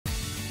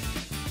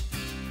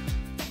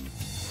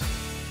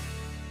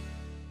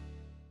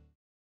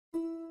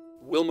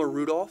Wilma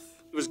Rudolph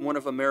was one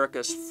of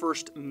America's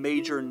first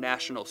major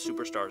national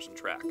superstars in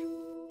track.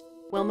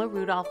 Wilma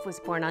Rudolph was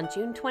born on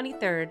June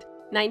 23,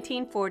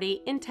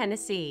 1940 in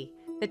Tennessee,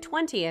 the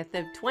 20th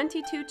of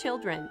 22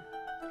 children.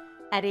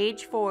 At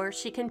age 4,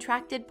 she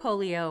contracted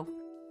polio.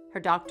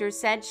 Her doctors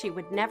said she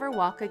would never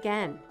walk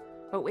again,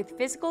 but with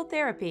physical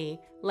therapy,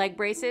 leg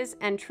braces,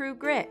 and true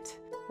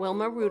grit,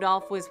 Wilma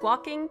Rudolph was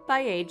walking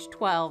by age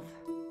 12.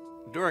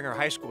 During her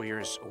high school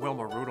years,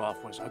 Wilma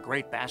Rudolph was a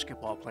great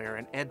basketball player,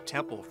 and Ed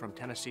Temple from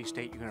Tennessee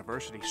State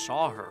University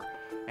saw her,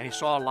 and he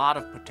saw a lot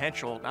of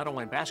potential, not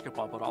only in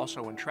basketball, but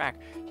also in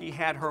track. He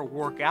had her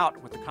work out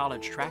with the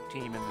college track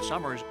team in the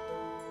summers.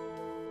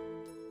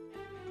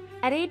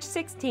 At age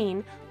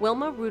 16,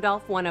 Wilma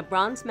Rudolph won a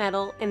bronze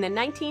medal in the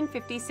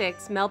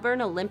 1956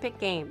 Melbourne Olympic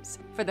Games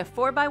for the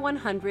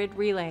 4x100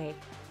 relay.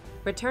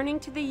 Returning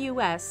to the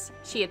U.S.,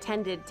 she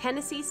attended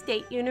Tennessee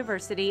State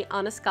University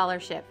on a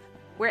scholarship,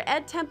 where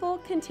Ed Temple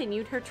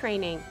continued her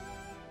training.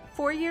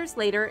 4 years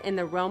later in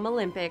the Rome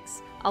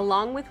Olympics,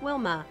 along with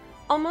Wilma,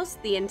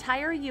 almost the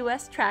entire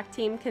U.S. track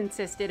team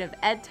consisted of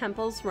Ed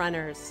Temple's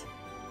runners.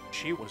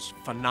 She was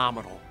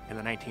phenomenal in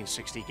the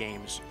 1960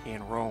 games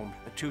in Rome.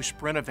 The 2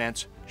 sprint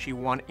events she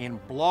won in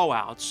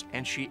blowouts,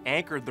 and she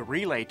anchored the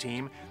relay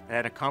team that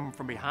had a come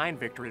from behind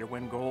victory to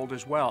win gold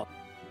as well.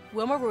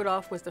 Wilma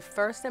Rudolph was the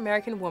first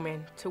American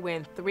woman to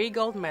win 3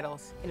 gold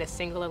medals in a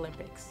single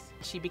Olympics.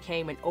 She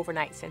became an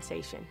overnight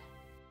sensation.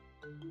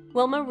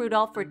 Wilma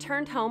Rudolph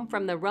returned home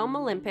from the Rome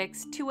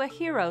Olympics to a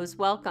hero's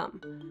welcome.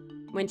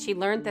 When she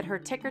learned that her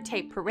ticker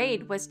tape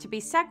parade was to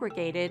be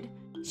segregated,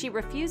 she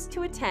refused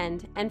to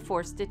attend and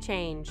forced a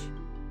change.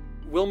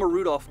 Wilma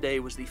Rudolph Day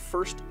was the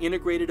first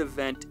integrated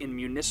event in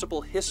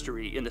municipal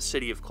history in the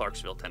city of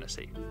Clarksville,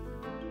 Tennessee.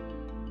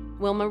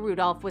 Wilma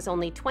Rudolph was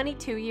only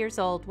 22 years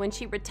old when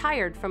she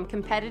retired from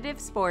competitive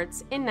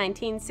sports in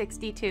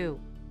 1962.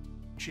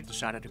 She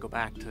decided to go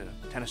back to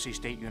Tennessee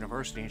State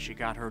University, and she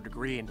got her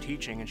degree in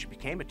teaching, and she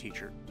became a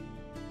teacher.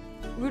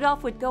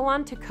 Rudolph would go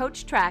on to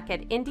coach track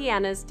at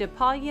Indiana's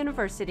DePaul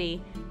University,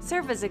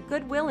 serve as a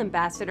goodwill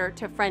ambassador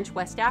to French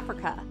West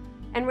Africa,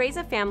 and raise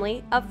a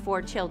family of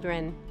 4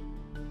 children.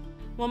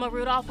 Wilma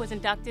Rudolph was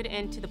inducted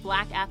into the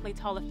Black Athletes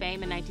Hall of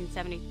Fame in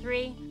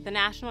 1973, the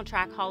National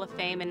Track Hall of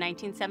Fame in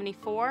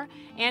 1974,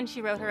 and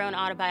she wrote her own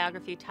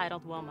autobiography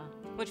titled Wilma,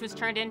 which was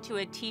turned into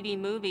a TV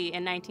movie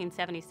in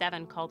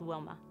 1977 called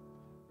Wilma.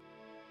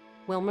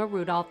 Wilma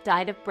Rudolph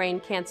died of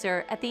brain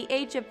cancer at the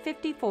age of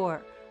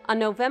 54 on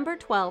November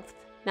 12,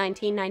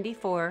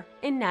 1994,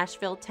 in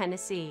Nashville,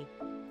 Tennessee.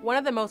 One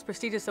of the most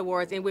prestigious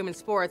awards in women's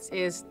sports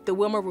is the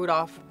Wilma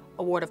Rudolph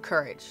Award of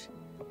Courage,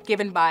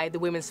 given by the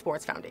Women's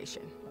Sports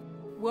Foundation.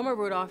 Wilma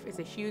Rudolph is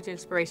a huge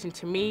inspiration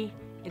to me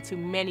and to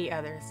many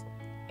others,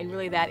 and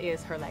really that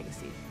is her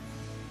legacy.